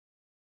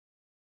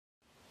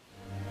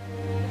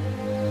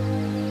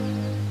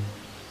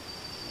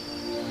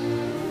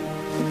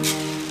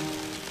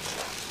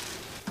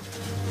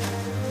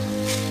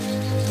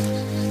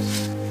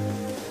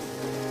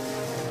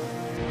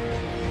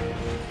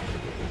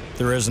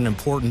There is an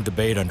important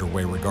debate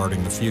underway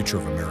regarding the future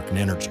of American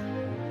energy.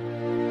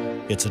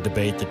 It's a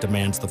debate that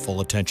demands the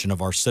full attention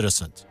of our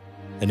citizens,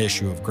 an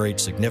issue of great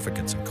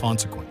significance and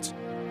consequence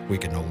we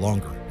can no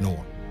longer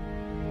ignore.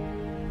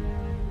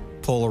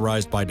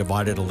 Polarized by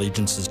divided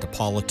allegiances to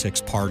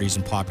politics, parties,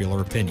 and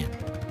popular opinion,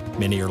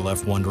 many are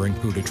left wondering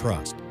who to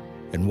trust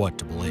and what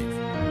to believe.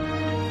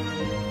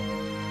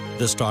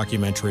 This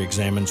documentary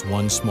examines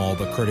one small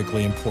but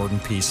critically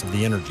important piece of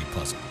the energy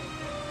puzzle,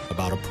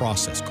 about a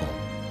process called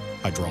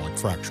hydraulic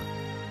fracturing.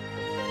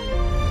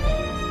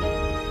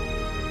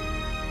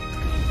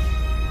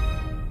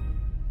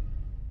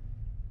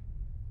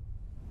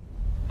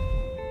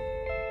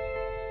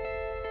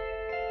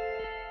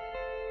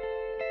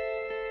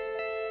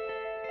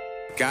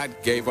 God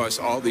gave us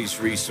all these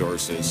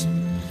resources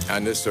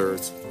on this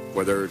earth,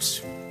 whether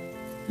it's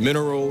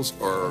minerals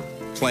or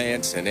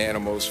plants and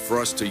animals, for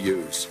us to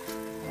use.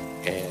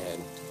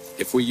 And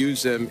if we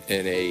use them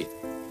in a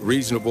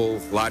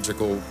reasonable,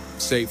 logical,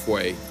 safe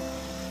way,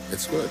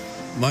 it's good.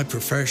 My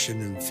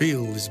profession and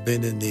field has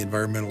been in the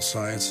environmental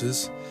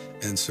sciences,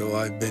 and so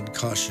I've been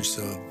cautious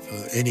of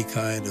any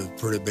kind of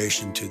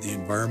perturbation to the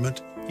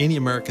environment. Any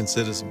American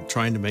citizen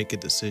trying to make a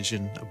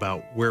decision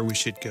about where we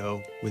should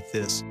go with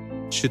this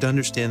should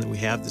understand that we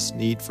have this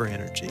need for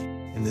energy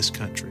in this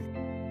country,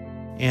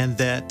 and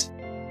that,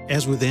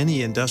 as with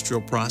any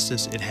industrial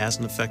process, it has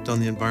an effect on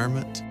the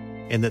environment,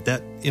 and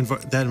that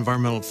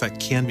environmental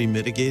effect can be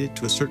mitigated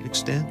to a certain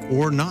extent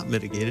or not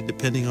mitigated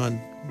depending on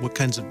what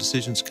kinds of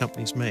decisions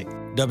companies make.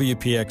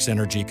 WPX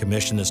Energy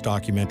commissioned this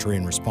documentary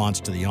in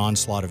response to the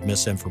onslaught of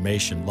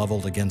misinformation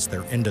leveled against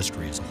their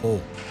industry as a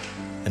whole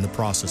and the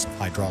process of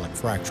hydraulic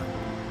fracturing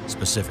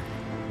specifically.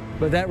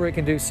 But that rig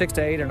can do 6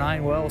 to 8 or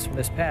 9 wells from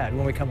this pad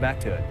when we come back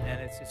to it.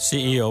 And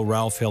CEO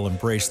Ralph Hill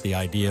embraced the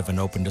idea of an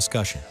open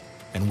discussion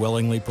and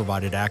willingly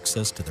provided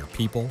access to their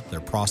people, their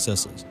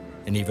processes,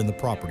 and even the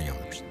property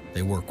owners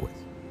they work with.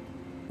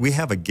 We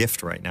have a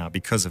gift right now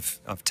because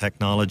of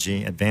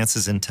technology,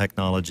 advances in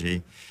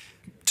technology,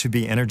 to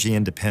be energy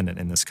independent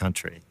in this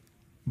country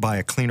by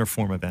a cleaner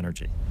form of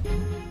energy.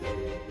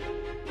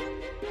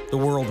 The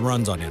world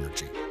runs on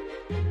energy,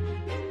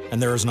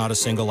 and there is not a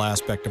single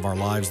aspect of our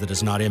lives that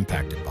is not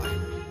impacted by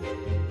it.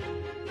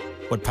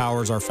 What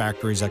powers our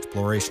factories,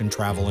 exploration,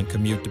 travel, and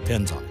commute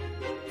depends on it.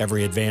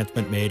 Every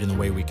advancement made in the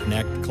way we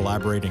connect,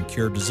 collaborate, and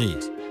cure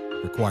disease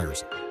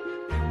requires it.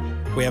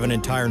 We have an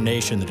entire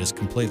nation that is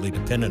completely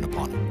dependent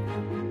upon it.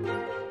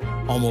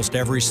 Almost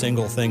every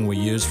single thing we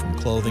use, from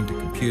clothing to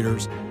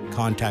computers,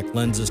 contact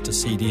lenses to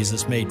CDs,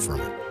 is made from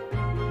it.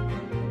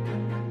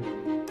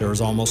 There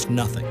is almost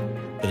nothing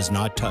that is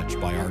not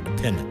touched by our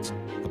dependence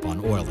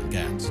upon oil and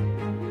gas.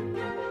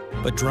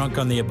 But drunk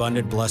on the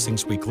abundant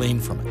blessings we glean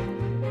from it,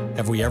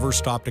 have we ever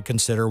stopped to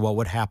consider what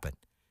would happen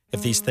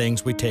if these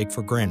things we take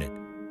for granted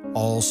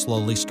all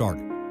slowly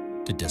started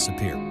to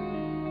disappear?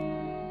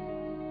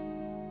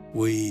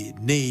 We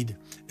need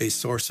a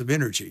source of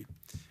energy,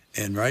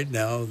 and right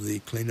now the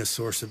cleanest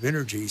source of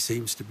energy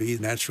seems to be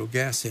the natural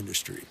gas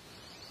industry.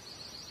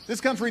 This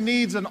country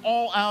needs an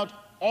all-out,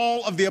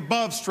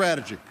 all-of-the-above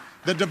strategy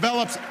that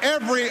develops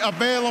every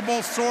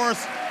available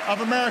source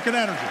of American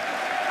energy.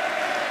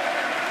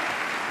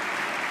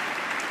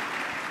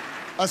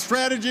 A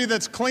strategy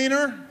that's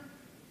cleaner,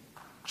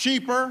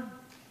 cheaper,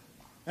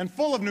 and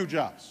full of new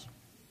jobs.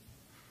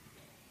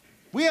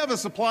 We have a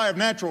supply of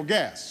natural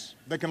gas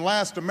that can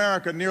last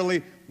America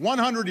nearly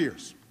 100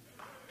 years.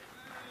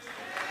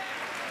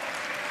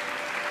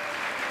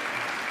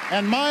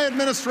 And my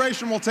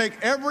administration will take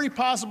every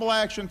possible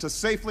action to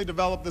safely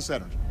develop this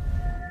energy.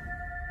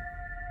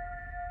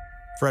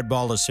 Fred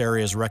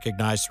Baldessari is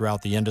recognized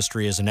throughout the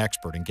industry as an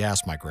expert in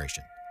gas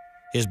migration.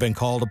 He has been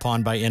called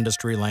upon by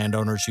industry,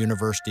 landowners,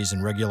 universities,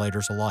 and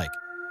regulators alike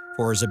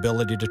for his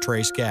ability to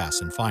trace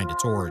gas and find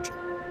its origin.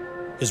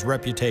 His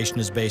reputation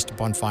is based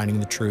upon finding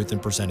the truth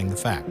and presenting the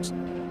facts,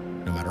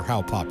 no matter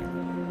how popular.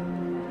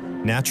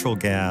 Natural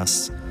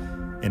gas,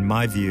 in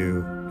my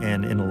view,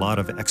 and in a lot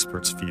of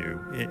experts' view,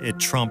 it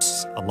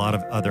trumps a lot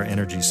of other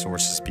energy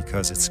sources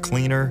because it's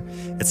cleaner,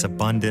 it's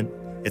abundant,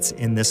 it's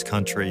in this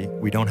country.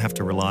 We don't have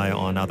to rely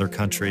on other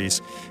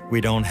countries. We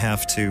don't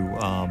have to,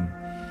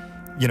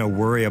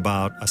 worry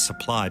about a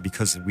supply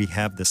because we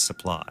have this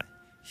supply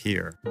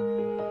here.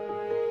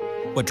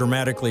 What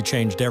dramatically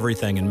changed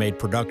everything and made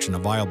production a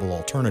viable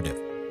alternative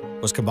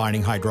was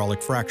combining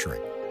hydraulic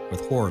fracturing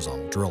with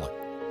horizontal drilling.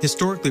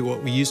 Historically,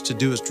 what we used to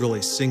do is drill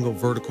a single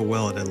vertical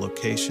well at a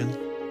location,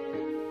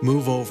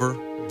 move over,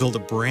 build a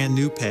brand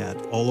new pad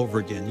all over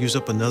again, use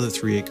up another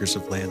 3 acres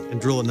of land,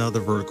 and drill another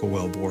vertical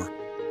well bore.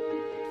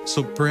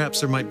 So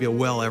perhaps there might be a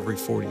well every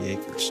 40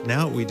 acres.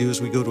 Now what we do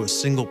is we go to a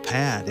single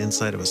pad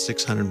inside of a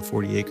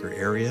 640-acre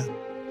area,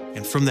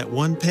 and from that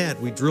one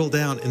pad we drill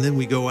down and then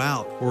we go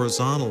out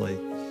horizontally,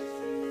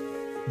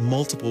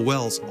 multiple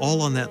wells,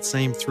 all on that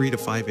same 3 to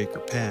 5 acre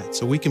pad.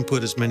 So we can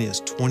put as many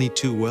as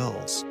 22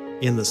 wells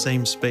in the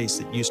same space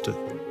that used to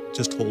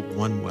just hold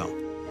one well.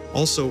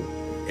 Also,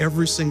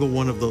 every single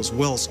one of those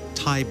wells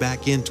tie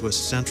back into a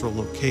central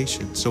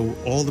location. So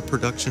all the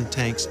production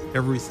tanks,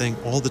 everything,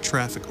 all the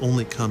traffic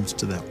only comes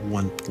to that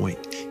one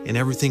point, and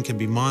everything can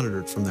be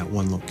monitored from that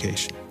one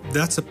location.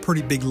 That's a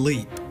pretty big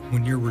leap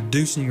when you're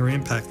reducing your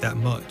impact that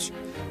much.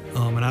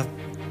 And I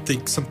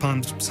think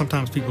sometimes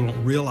people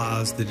don't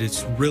realize that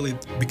it's really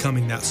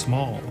becoming that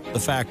small. The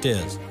fact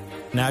is,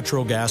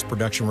 natural gas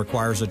production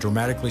requires a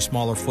dramatically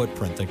smaller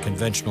footprint than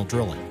conventional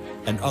drilling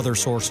and other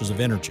sources of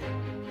energy,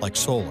 like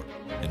solar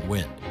and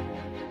wind.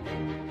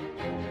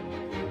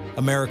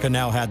 America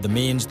now had the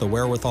means, the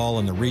wherewithal,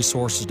 and the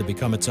resources to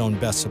become its own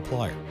best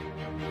supplier,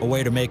 a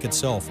way to make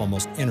itself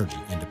almost energy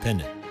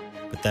independent.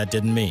 But that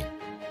didn't mean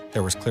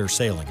there was clear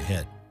sailing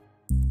ahead.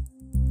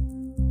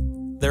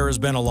 There has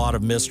been a lot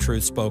of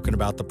mistruth spoken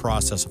about the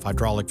process of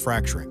hydraulic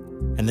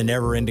fracturing and the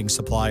never-ending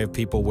supply of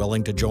people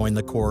willing to join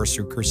the chorus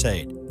or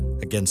crusade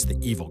against the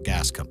evil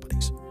gas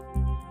companies.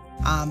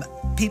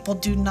 People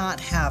do not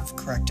have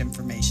correct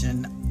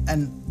information,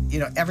 and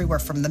everywhere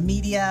from the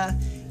media,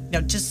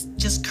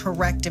 just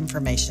correct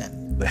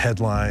information. The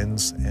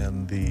headlines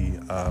and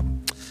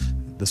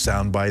the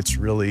sound bites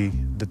really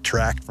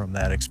detract from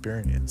that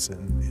experience,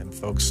 and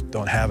folks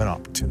don't have an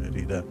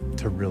opportunity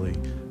to really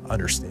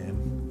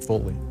understand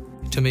fully.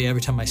 To me,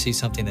 every time I see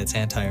something that's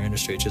anti our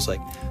industry, it's just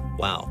like,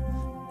 wow.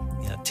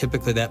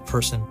 Typically that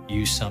person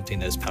used something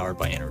that's powered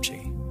by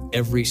energy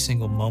every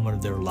single moment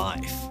of their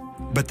life.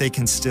 But they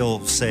can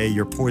still say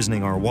you're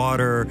poisoning our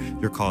water,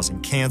 you're causing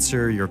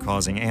cancer, you're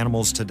causing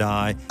animals to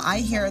die. I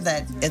hear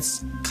that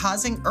it's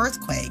causing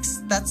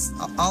earthquakes.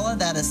 All of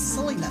that is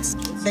silliness.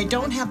 They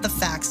don't have the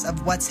facts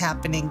of what's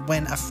happening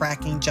when a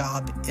fracking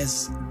job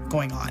is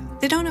going on.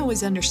 They don't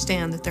always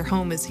understand that their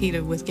home is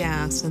heated with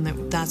gas and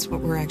that's what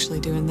we're actually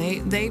doing.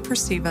 They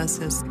perceive us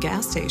as a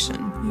gas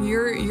station.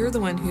 You're the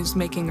one who's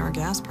making our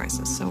gas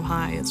prices so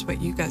high. It's what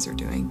you guys are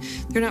doing.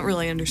 They're not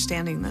really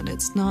understanding that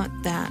it's not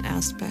that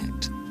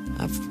aspect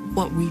of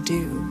what we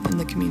do in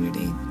the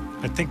community.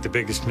 I think the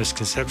biggest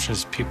misconception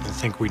is people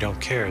think we don't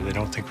care. They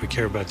don't think we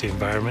care about the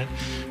environment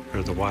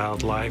or the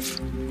wildlife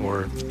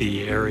or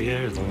the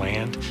area or the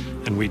land,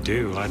 and we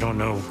do. I don't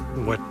know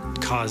what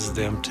causes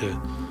them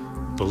to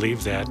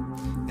believe that.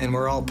 And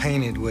we're all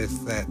painted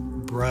with that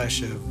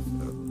brush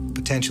of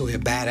potentially a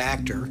bad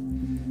actor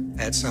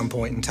at some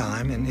point in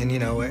time, and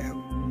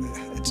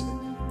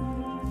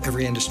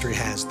every industry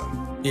has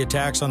them. The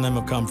attacks on them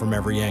have come from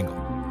every angle.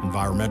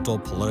 Environmental,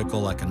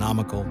 political,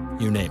 economical,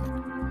 you name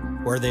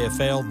it. Where they have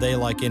failed, they,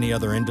 like any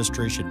other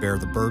industry, should bear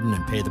the burden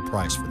and pay the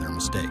price for their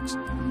mistakes.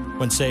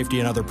 When safety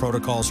and other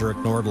protocols are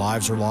ignored,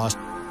 lives are lost,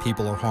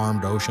 people are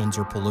harmed, oceans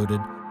are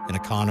polluted, and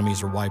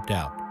economies are wiped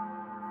out.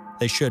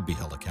 They should be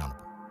held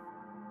accountable.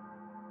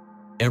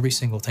 Every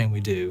single thing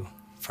we do,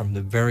 from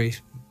the very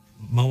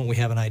moment we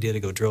have an idea to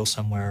go drill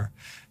somewhere,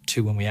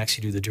 to when we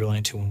actually do the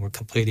drilling, to when we're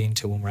completing,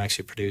 to when we're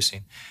actually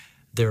producing,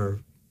 there are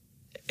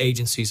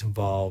agencies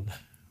involved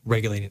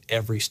regulating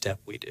every step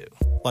we do.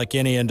 Like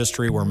any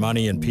industry where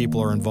money and people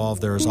are involved,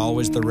 there is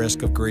always the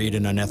risk of greed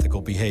and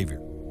unethical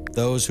behavior.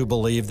 Those who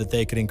believe that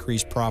they could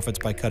increase profits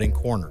by cutting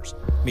corners,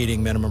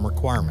 meeting minimum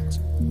requirements,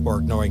 or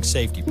ignoring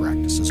safety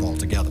practices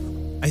altogether.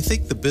 I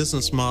think the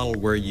business model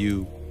where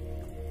you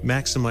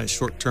maximize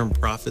short-term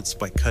profits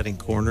by cutting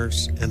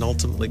corners and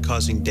ultimately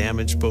causing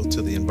damage both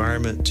to the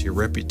environment, to your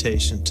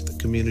reputation, to the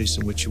communities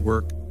in which you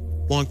work,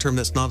 long-term,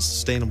 that's not a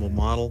sustainable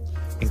model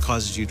and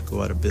causes you to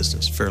go out of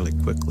business fairly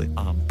quickly.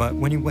 But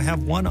when you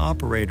have one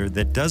operator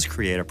that does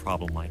create a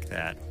problem like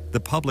that, the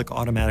public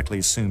automatically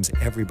assumes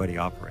everybody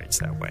operates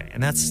that way.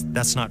 And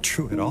that's not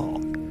true at all.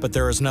 But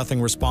there is nothing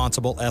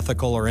responsible,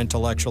 ethical, or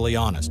intellectually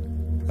honest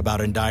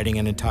about indicting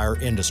an entire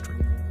industry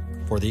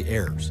for the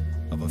errors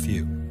of a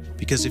few.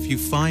 Because if you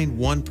find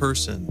one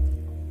person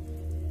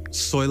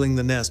soiling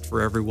the nest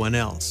for everyone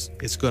else,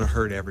 it's going to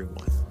hurt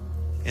everyone.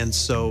 And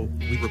so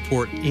we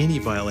report any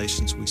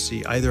violations we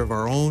see, either of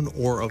our own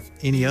or of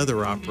any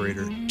other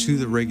operator, to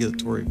the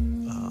regulatory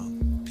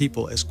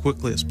people as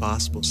quickly as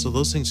possible, so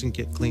those things can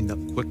get cleaned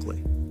up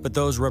quickly. But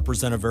those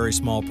represent a very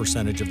small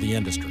percentage of the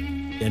industry,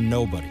 and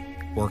nobody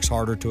works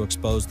harder to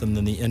expose them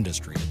than the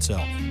industry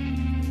itself.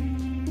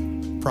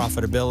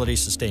 Profitability,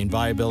 sustained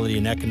viability,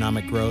 and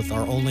economic growth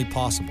are only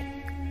possible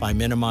by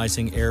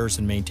minimizing errors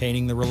and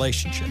maintaining the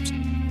relationships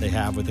they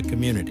have with the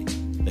communities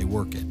they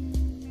work in.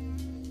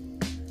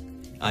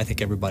 I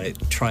think everybody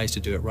tries to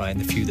do it right, and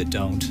the few that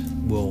don't,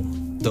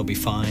 they'll be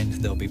fined,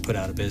 they'll be put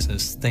out of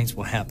business, things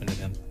will happen to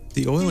them.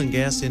 The oil and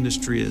gas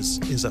industry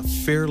is a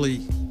fairly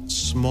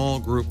small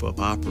group of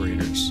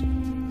operators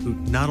who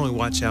not only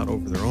watch out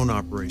over their own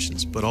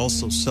operations, but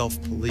also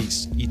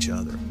self-police each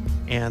other.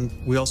 And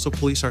we also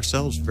police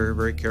ourselves very,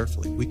 very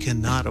carefully. We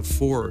cannot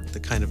afford the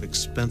kind of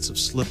expensive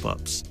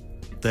slip-ups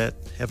that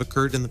have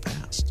occurred in the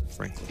past,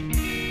 frankly.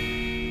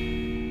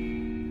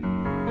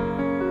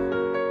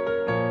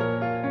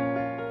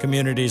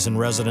 Communities and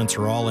residents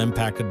are all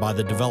impacted by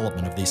the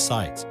development of these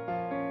sites,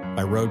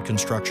 by road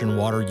construction,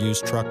 water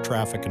use, truck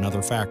traffic, and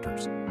other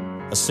factors.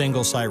 A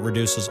single site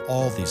reduces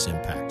all these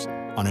impacts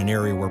on an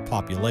area where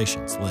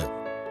populations live.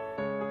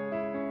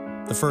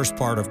 The first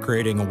part of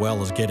creating a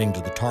well is getting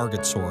to the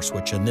target source,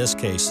 which in this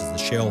case is the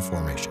shale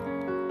formation.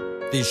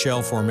 These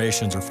shale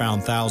formations are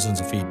found thousands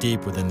of feet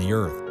deep within the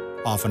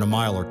earth, often a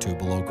mile or two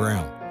below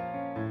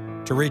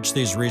ground. To reach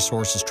these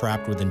resources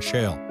trapped within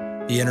shale,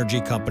 the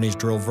energy companies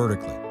drill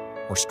vertically,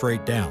 or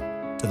straight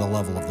down, to the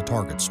level of the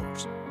target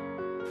source.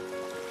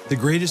 The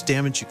greatest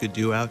damage you could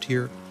do out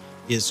here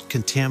is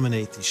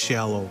contaminate the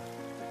shallow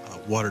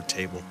water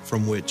table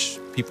from which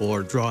people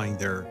are drawing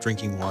their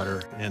drinking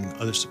water and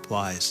other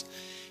supplies.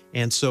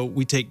 And so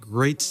we take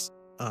great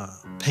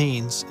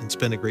pains and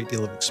spend a great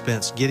deal of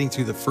expense getting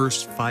through the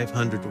first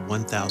 500 to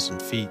 1,000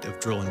 feet of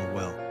drilling a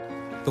well.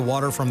 The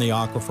water from the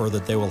aquifer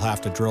that they will have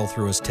to drill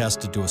through is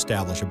tested to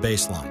establish a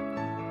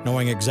baseline.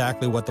 Knowing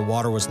exactly what the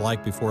water was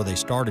like before they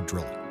started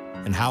drilling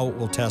and how it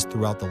will test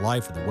throughout the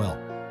life of the well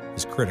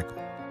is critical.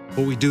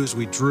 What we do is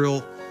we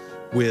drill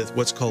with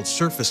what's called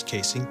surface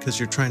casing because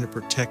you're trying to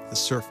protect the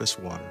surface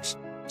waters.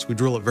 So we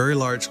drill a very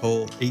large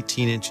hole,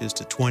 18 inches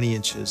to 20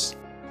 inches,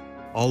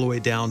 all the way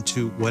down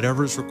to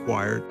whatever is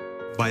required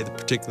by the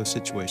particular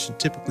situation,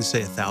 typically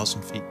say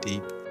 1,000 feet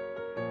deep.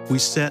 We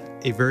set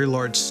a very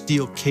large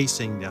steel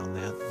casing down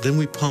that. Then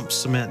we pump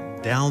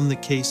cement down the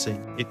casing.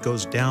 It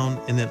goes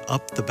down and then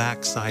up the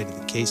back side of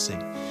the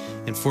casing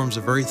and forms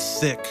a very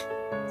thick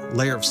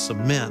layer of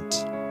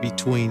cement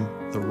between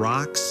the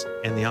rocks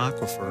and the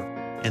aquifer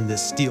and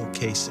this steel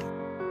casing.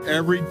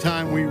 Every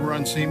time we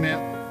run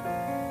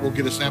cement, we'll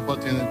get a sample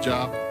at the end of the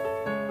job.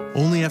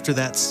 Only after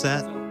that's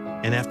set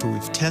and after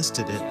we've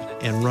tested it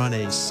and run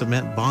a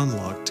cement bond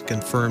log to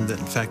confirm that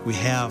in fact we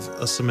have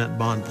a cement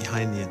bond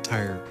behind the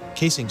entire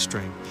casing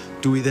string,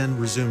 do we then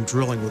resume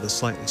drilling with a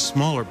slightly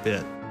smaller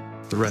bit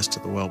the rest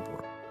of the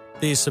wellbore.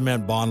 These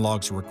cement bond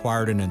logs are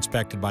required and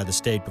inspected by the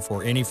state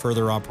before any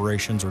further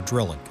operations or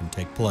drilling can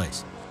take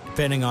place.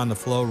 Depending on the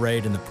flow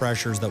rate and the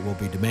pressures that will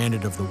be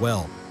demanded of the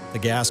well, the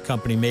gas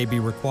company may be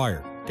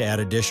required to add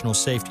additional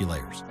safety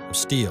layers of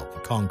steel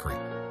and concrete.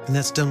 And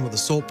that's done with the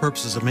sole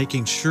purposes of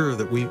making sure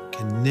that we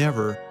can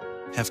never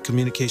have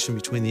communication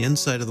between the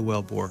inside of the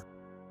wellbore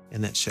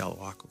and that shallow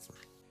aquifer.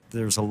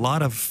 There's a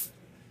lot of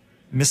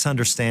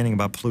misunderstanding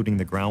about polluting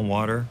the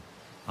groundwater.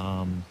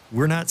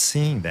 We're not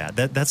seeing that.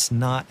 That's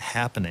not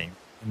happening.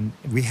 And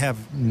we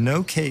have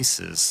no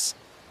cases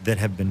that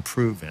have been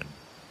proven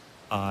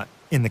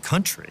in the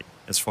country,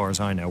 as far as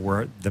I know,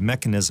 where the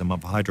mechanism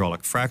of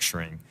hydraulic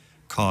fracturing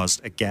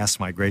caused a gas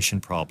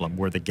migration problem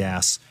where the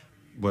gas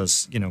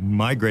was,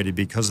 migrated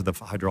because of the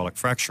hydraulic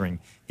fracturing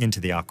into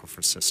the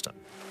aquifer system.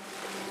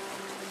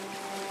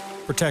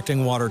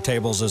 Protecting water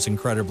tables is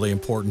incredibly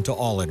important to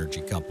all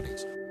energy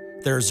companies.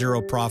 There is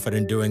zero profit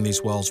in doing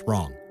these wells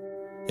wrong.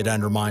 It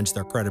undermines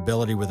their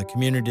credibility with a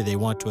community they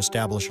want to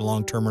establish a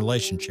long-term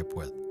relationship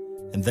with,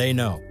 and they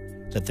know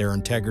that their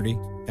integrity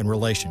and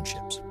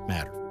relationships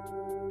matter.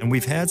 And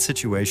we've had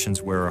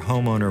situations where a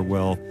homeowner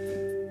will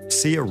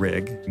see a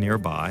rig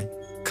nearby,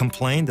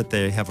 complain that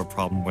they have a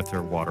problem with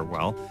their water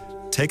well,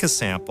 take a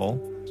sample,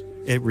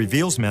 it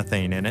reveals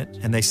methane in it,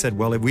 and they said,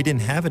 well, we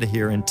didn't have it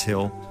here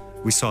until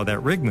we saw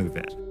that rig move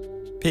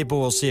in. People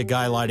will see a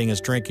guy lighting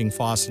his drinking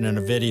faucet in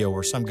a video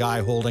or some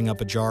guy holding up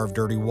a jar of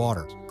dirty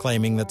water,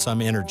 claiming that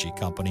some energy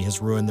company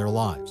has ruined their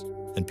lives,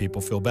 and people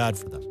feel bad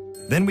for them.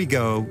 Then we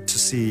go to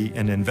see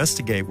and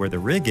investigate where the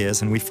rig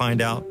is, and we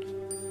find out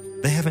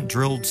they haven't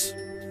drilled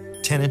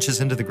 10 inches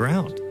into the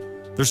ground.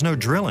 There's no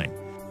drilling.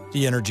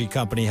 The energy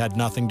company had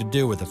nothing to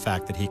do with the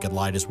fact that he could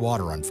light his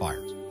water on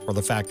fire, or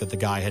the fact that the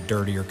guy had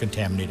dirty or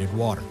contaminated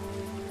water.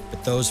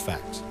 But those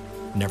facts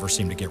never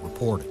seem to get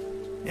reported.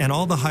 And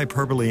all the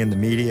hyperbole in the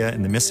media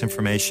and the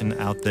misinformation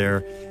out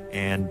there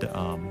and,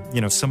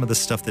 some of the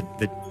stuff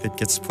that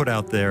gets put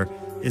out there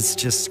is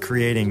just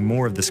creating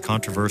more of this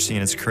controversy,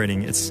 and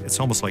it's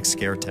almost like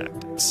scare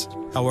tactics.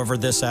 However,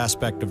 this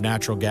aspect of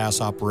natural gas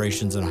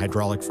operations and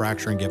hydraulic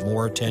fracturing get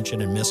more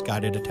attention and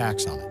misguided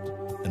attacks on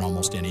it than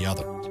almost any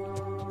other.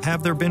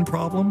 Have there been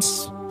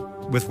problems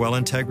with well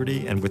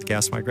integrity and with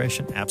gas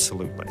migration?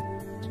 Absolutely.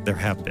 There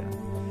have been.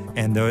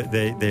 And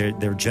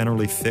they're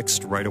generally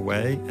fixed right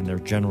away, and they're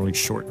generally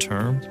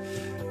short-term.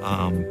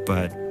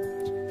 But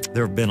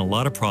there have been a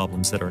lot of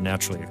problems that are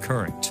naturally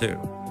occurring, too,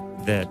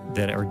 that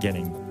are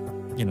getting,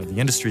 the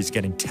industry is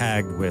getting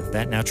tagged with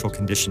that natural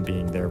condition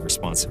being their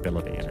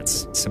responsibility, and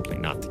it's simply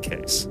not the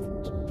case.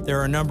 There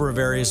are a number of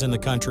areas in the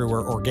country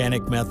where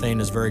organic methane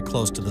is very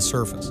close to the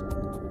surface.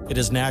 It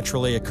is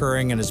naturally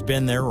occurring and has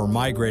been there or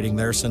migrating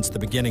there since the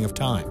beginning of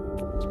time.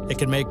 It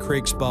can make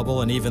creeks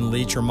bubble and even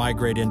leach or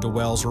migrate into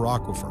wells or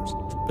aquifers.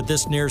 But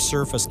this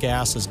near-surface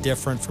gas is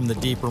different from the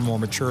deeper, more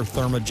mature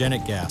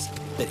thermogenic gas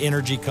that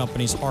energy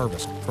companies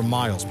harvest from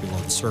miles below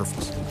the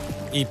surface.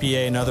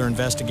 EPA and other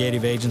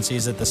investigative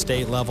agencies at the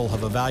state level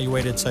have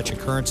evaluated such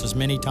occurrences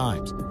many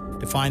times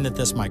to find that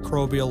this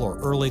microbial or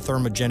early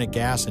thermogenic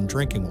gas in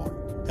drinking water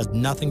has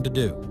nothing to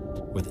do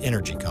with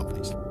energy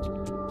companies.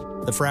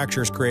 The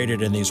fractures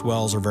created in these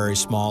wells are very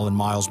small and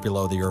miles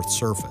below the Earth's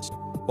surface.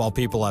 While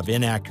people have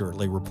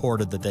inaccurately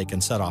reported that they can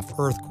set off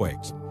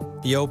earthquakes,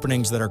 the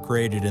openings that are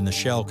created in the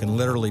shell can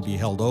literally be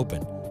held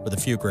open with a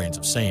few grains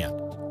of sand.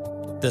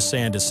 This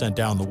sand is sent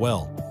down the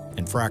well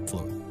and frac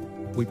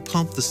fluid. We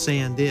pump the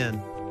sand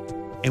in,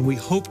 and we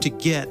hope to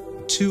get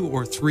 2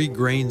 or 3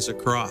 grains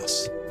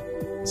across,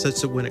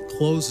 such that when it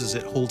closes,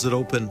 it holds it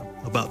open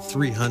about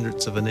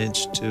 3/100ths of an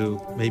inch to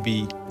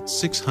maybe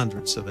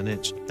 6/100ths of an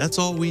inch. That's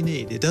all we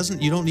need. You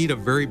don't need a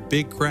very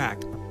big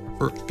crack.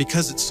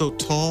 Because it's so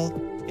tall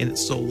and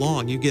it's so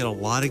long, you get a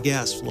lot of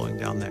gas flowing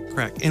down that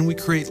crack. And we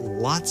create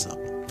lots of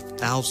them,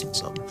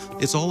 thousands of them.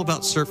 It's all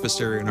about surface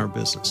area in our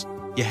business.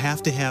 You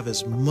have to have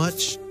as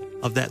much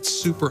of that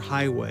super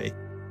highway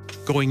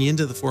going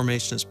into the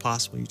formation as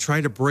possible. You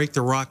try to break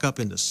the rock up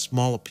into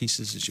smaller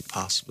pieces as you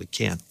possibly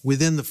can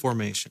within the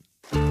formation.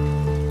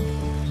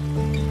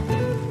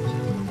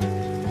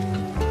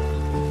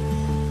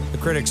 The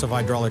critics of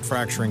hydraulic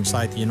fracturing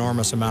cite the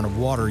enormous amount of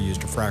water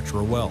used to fracture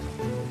a well.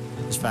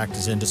 This fact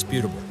is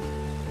indisputable.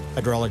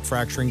 Hydraulic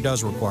fracturing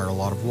does require a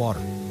lot of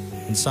water,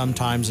 and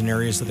sometimes in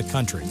areas of the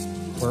country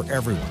where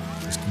everyone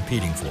is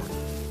competing for it.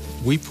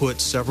 We put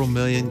several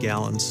million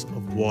gallons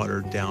of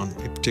water down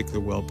a particular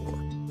wellbore.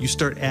 You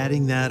start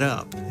adding that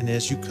up, and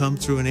as you come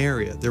through an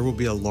area, there will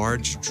be a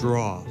large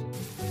draw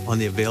on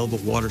the available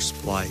water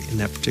supply in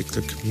that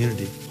particular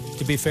community.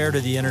 To be fair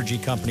to the energy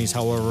companies,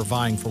 however,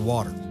 vying for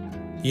water,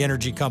 the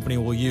energy company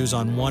will use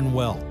on one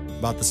well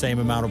about the same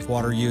amount of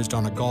water used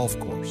on a golf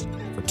course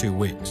for 2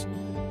 weeks.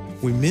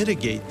 We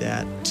mitigate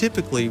that.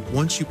 Typically,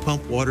 once you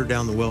pump water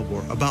down the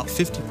wellbore, about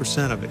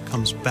 50% of it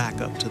comes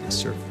back up to the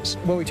surface.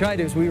 What we try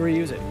to do is we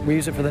reuse it. We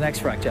use it for the next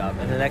frac job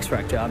and the next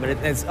frac job,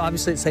 and it's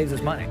obviously it saves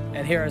us money.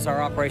 And here, as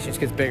our operations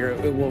gets bigger,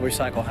 it will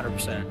recycle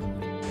 100%.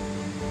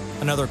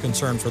 Another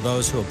concern for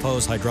those who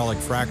oppose hydraulic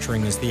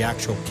fracturing is the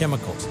actual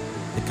chemicals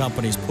the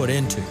companies put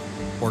into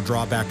or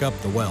draw back up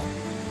the well.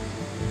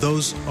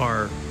 Those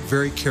are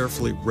very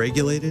carefully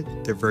regulated.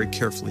 They're very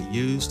carefully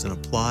used and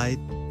applied.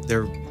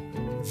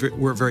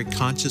 We're very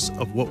conscious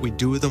of what we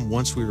do with them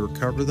once we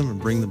recover them and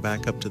bring them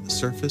back up to the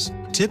surface.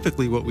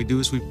 Typically, what we do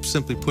is we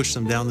simply push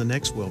them down the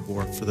next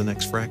wellbore for the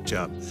next frac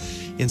job.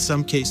 In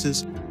some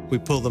cases, we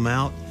pull them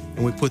out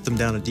and we put them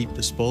down a deep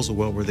disposal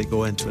well where they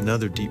go into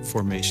another deep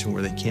formation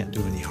where they can't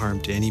do any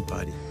harm to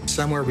anybody.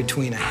 Somewhere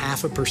between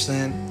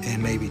 0.5%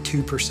 and maybe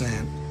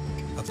 2%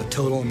 of the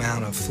total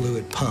amount of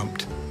fluid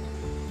pumped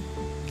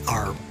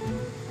are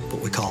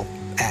what we call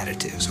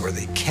additives, or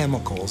the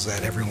chemicals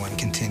that everyone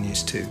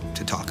continues to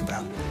talk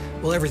about.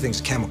 Well,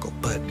 everything's chemical,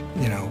 but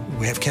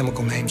we have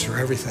chemical names for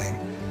everything.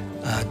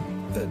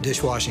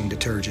 Dishwashing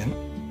detergent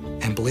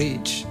and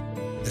bleach.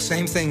 The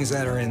same things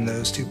that are in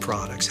those two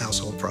products,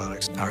 household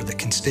products, are the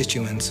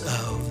constituents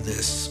of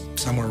this,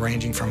 somewhere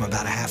ranging from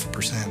about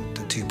 0.5%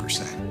 to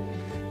 2%.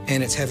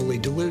 And it's heavily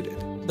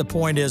diluted. The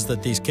point is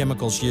that these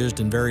chemicals used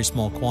in very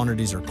small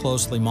quantities are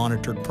closely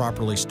monitored,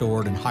 properly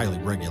stored, and highly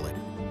regulated.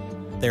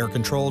 They are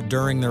controlled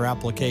during their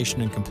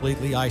application and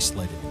completely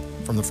isolated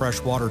from the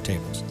fresh water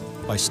tables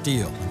by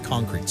steel and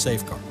concrete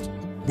safeguards.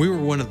 We were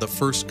one of the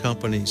first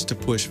companies to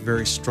push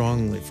very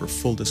strongly for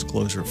full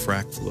disclosure of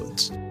frac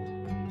fluids.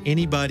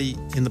 Anybody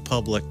in the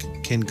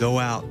public can go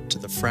out to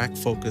the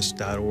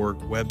fracfocus.org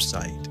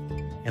website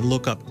and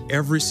look up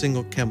every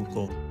single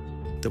chemical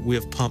that we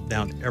have pumped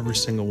down every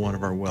single one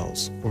of our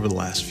wells over the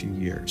last few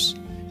years.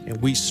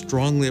 And we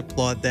strongly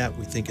applaud that.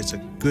 We think it's a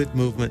good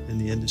movement in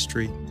the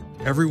industry.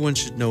 Everyone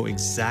should know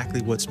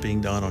exactly what's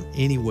being done on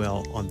any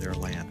well on their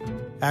land.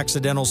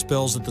 Accidental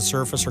spills at the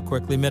surface are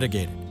quickly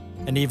mitigated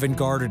and even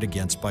guarded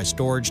against by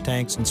storage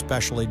tanks and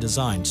specially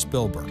designed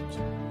spill berms.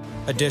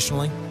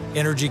 Additionally,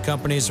 energy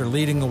companies are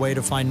leading the way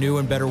to find new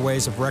and better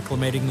ways of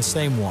reclamating the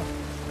same water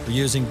or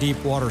using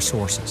deep water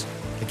sources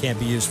that can't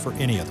be used for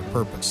any other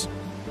purpose.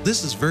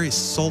 This is very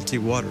salty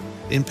water.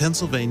 In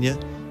Pennsylvania,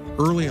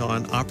 early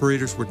on,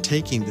 operators were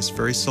taking this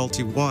very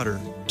salty water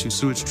to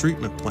sewage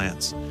treatment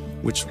plants,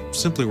 which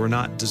simply were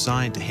not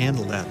designed to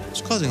handle that. It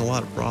was causing a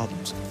lot of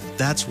problems.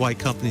 That's why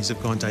companies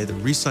have gone to either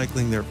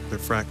recycling their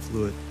frac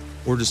fluid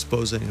or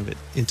disposing of it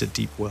into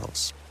deep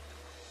wells.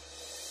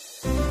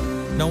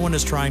 No one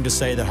is trying to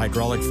say that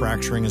hydraulic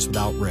fracturing is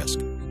without risk.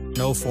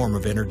 No form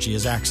of energy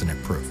is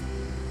accident-proof.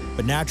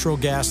 But natural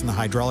gas in the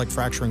hydraulic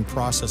fracturing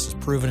process has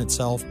proven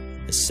itself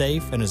as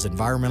safe and as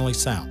environmentally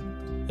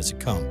sound as it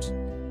comes.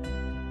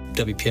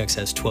 WPX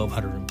has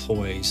 1,200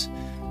 employees.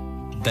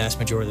 The vast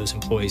majority of those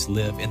employees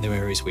live in the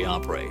areas we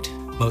operate.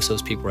 Most of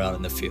those people are out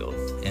in the field,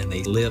 and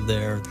they live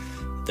there,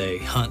 they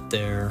hunt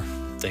there,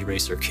 they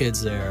raise their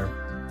kids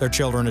there. Their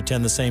children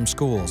attend the same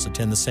schools,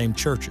 attend the same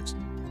churches,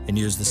 and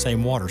use the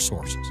same water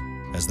sources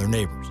as their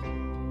neighbors.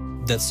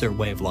 That's their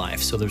way of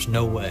life, so there's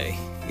no way,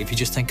 if you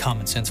just think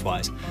common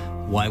sense-wise,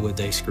 why would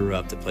they screw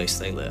up the place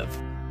they live?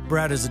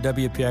 Brad is a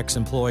WPX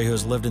employee who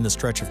has lived in the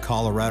stretch of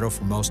Colorado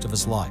for most of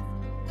his life,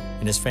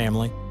 and his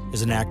family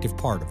is an active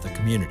part of the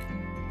community.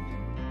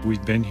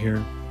 We've been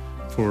here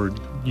for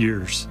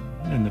years,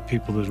 and the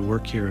people that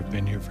work here have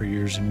been here for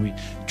years, and we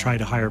try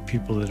to hire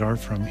people that are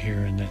from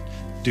here and that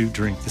do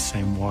drink the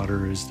same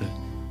water as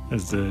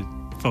the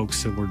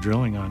folks that we're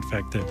drilling on. In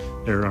fact,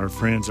 they're our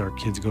friends. Our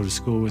kids go to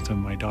school with them.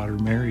 My daughter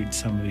married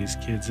some of these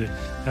kids that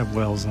have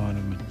wells on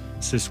them.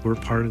 It's just we're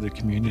part of the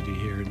community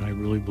here, and I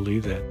really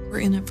believe that.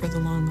 We're in it for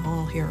the long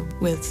haul here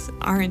with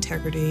our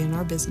integrity and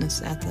our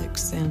business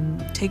ethics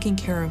and taking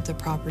care of the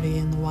property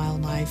and the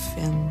wildlife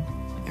and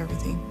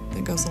everything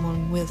that goes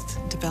along with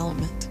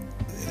development.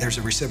 There's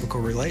a reciprocal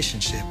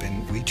relationship,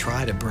 and we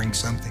try to bring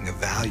something of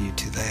value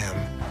to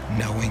them,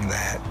 knowing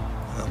that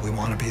we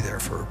want to be there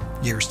for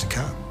years to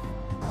come.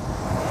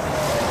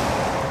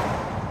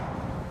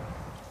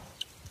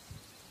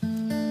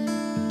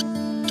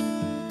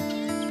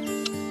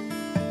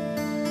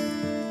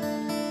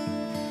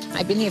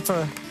 I've been here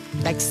for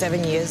like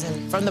 7 years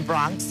and from the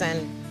Bronx,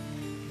 and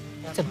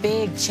it's a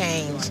big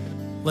change.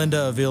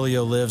 Linda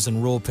Avilio lives in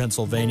rural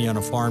Pennsylvania on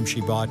a farm she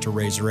bought to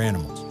raise her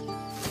animals.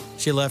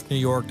 She left New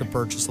York to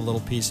purchase a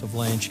little piece of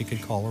land she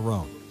could call her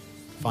own,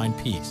 find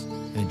peace,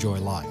 and enjoy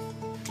life.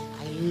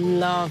 I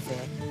love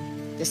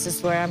it. This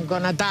is where I'm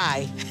gonna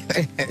die.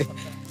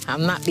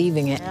 I'm not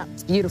leaving it.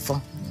 It's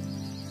beautiful.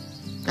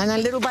 And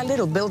then little by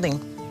little, building.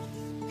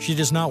 She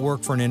does not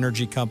work for an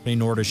energy company,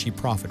 nor does she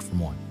profit from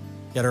one.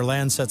 Yet her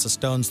land sits a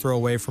stone's throw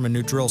away from a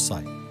new drill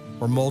site,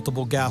 where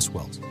multiple gas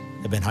wells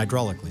have been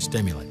hydraulically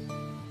stimulated.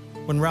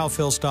 When Ralph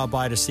Hill stopped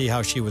by to see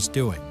how she was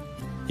doing,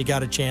 he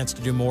got a chance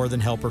to do more than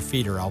help her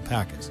feed her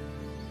alpacas.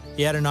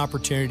 He had an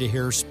opportunity to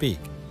hear her speak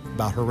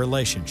about her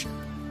relationship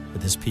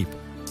with his people.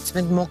 It's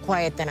been more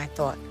quiet than I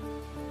thought.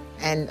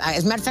 And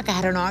as a matter of fact, I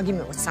had an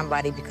argument with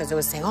somebody because they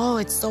were saying, oh,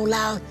 it's so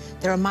loud.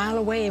 They're a mile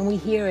away and we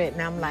hear it.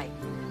 And I'm like,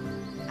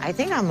 I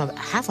think I'm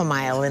half a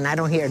mile and I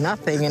don't hear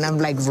nothing. And I'm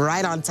like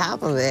right on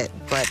top of it.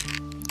 But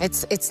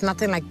it's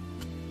nothing like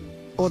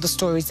all the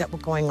stories that were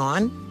going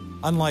on.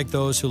 Unlike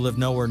those who live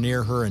nowhere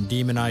near her and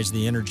demonize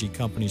the energy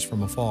companies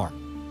from afar,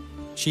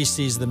 she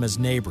sees them as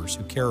neighbors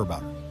who care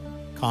about her,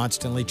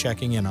 constantly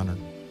checking in on her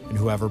and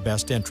who have her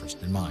best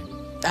interest in mind.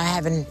 I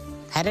haven't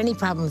had any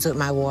problems with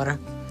my water.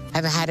 I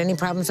haven't had any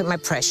problems with my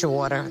pressure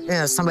water. You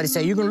know, somebody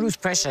said, you're gonna lose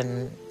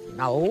pressure.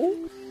 No,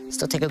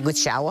 still take a good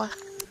shower.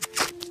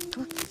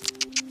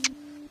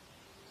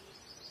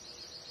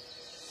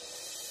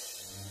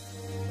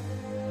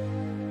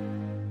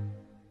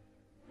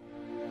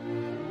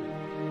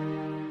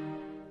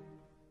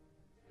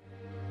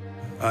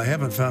 I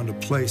haven't found a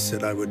place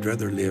that I would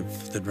rather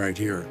live than right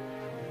here,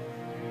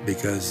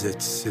 because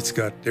it's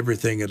got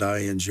everything that I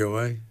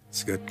enjoy.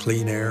 It's got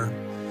clean air,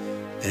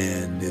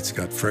 and it's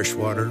got fresh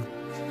water,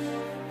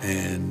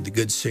 and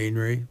good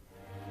scenery.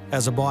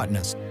 As a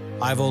botanist,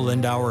 Ivo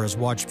Lindauer has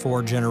watched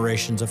 4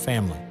 generations of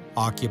family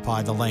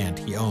occupy the land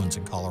he owns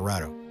in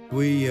Colorado.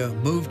 We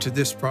moved to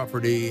this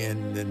property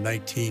in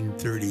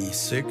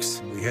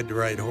 1936. We had to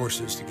ride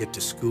horses to get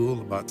to school,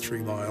 about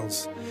 3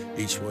 miles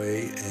each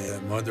way.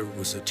 And mother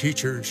was a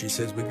teacher, and she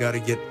says, we got to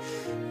get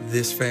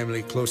this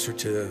family closer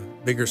to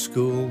bigger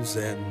schools.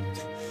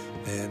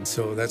 And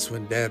so that's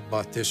when Dad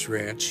bought this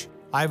ranch.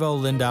 Ivo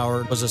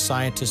Lindauer was a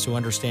scientist who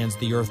understands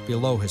the earth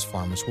below his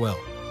farm as well.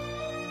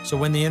 So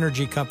when the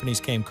energy companies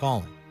came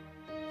calling,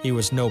 he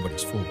was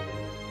nobody's fool.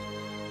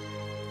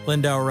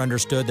 Lindauer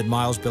understood that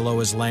miles below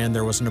his land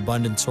there was an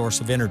abundant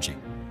source of energy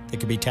that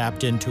could be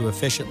tapped into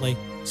efficiently,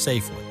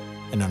 safely,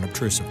 and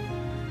unobtrusively.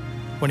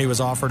 When he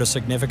was offered a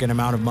significant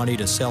amount of money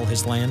to sell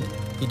his land,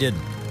 he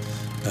didn't.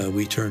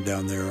 We turned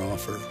down their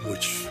offer,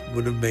 which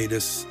would have made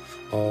us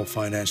all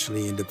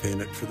financially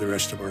independent for the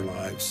rest of our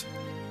lives.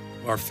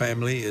 Our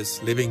family is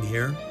living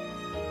here,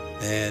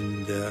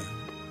 and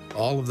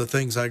all of the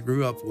things I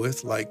grew up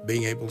with, like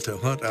being able to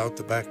hunt out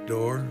the back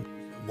door,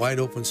 wide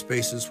open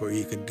spaces where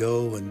you can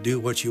go and do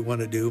what you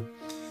want to do,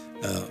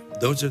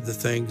 those are the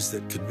things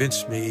that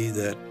convinced me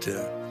that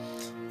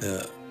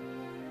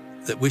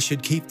we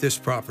should keep this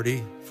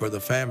property for the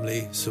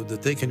family so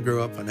that they can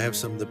grow up and have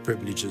some of the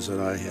privileges that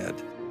I had.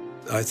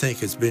 I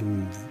think it's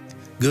been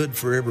good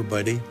for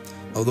everybody,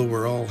 although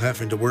we're all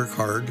having to work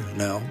hard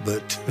now,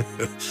 but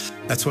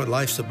that's what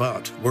life's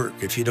about, work.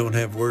 If you don't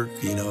have work,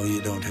 you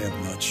don't have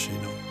much,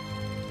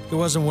 He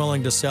wasn't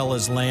willing to sell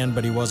his land,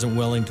 but he wasn't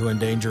willing to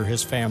endanger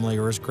his family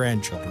or his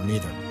grandchildren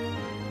either.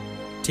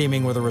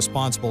 Teaming with a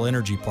responsible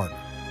energy partner,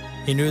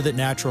 he knew that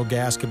natural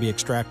gas could be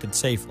extracted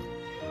safely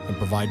and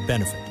provide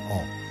benefit to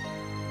all.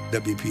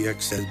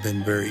 WPX has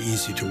been very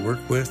easy to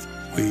work with.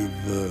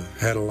 We've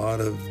had a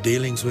lot of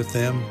dealings with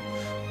them,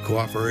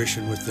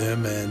 cooperation with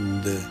them,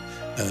 and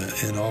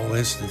in all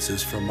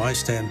instances, from my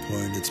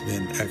standpoint, it's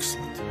been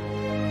excellent.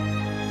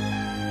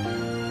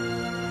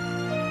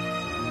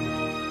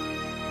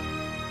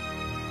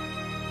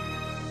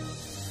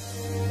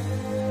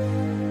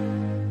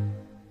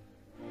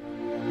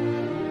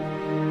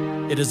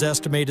 It is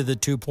estimated that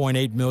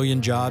 2.8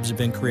 million jobs have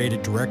been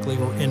created directly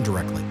or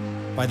indirectly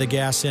by the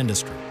gas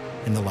industry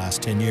in the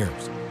last 10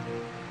 years.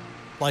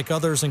 Like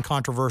others in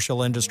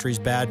controversial industries,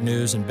 bad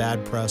news and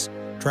bad press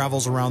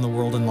travels around the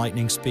world in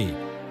lightning speed,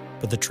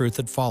 but the truth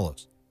that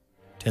follows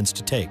tends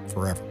to take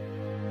forever.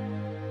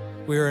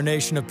 We are a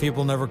nation of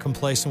people never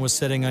complacent with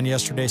sitting on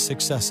yesterday's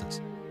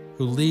successes,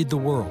 who lead the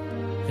world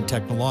in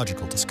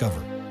technological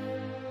discovery.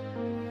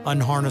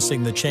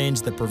 Unharnessing the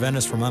chains that prevent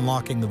us from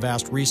unlocking the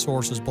vast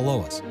resources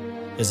below us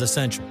is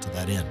essential to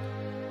that end.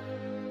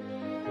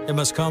 It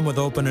must come with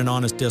open and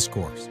honest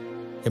discourse.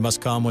 It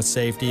must come with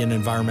safety and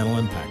environmental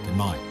impact in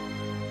mind.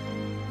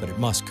 But it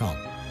must come.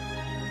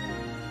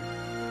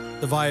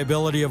 The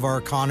viability of our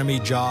economy,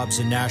 jobs,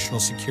 and national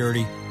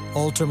security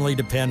ultimately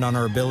depend on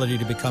our ability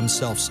to become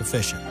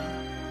self-sufficient.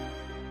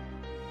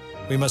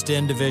 We must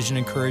end division,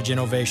 encourage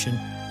innovation,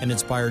 and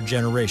inspire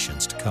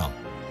generations to come.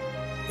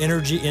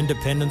 Energy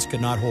independence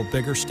could not hold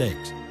bigger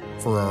stakes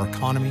for our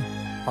economy,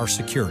 our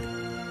security,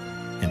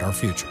 and our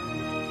future.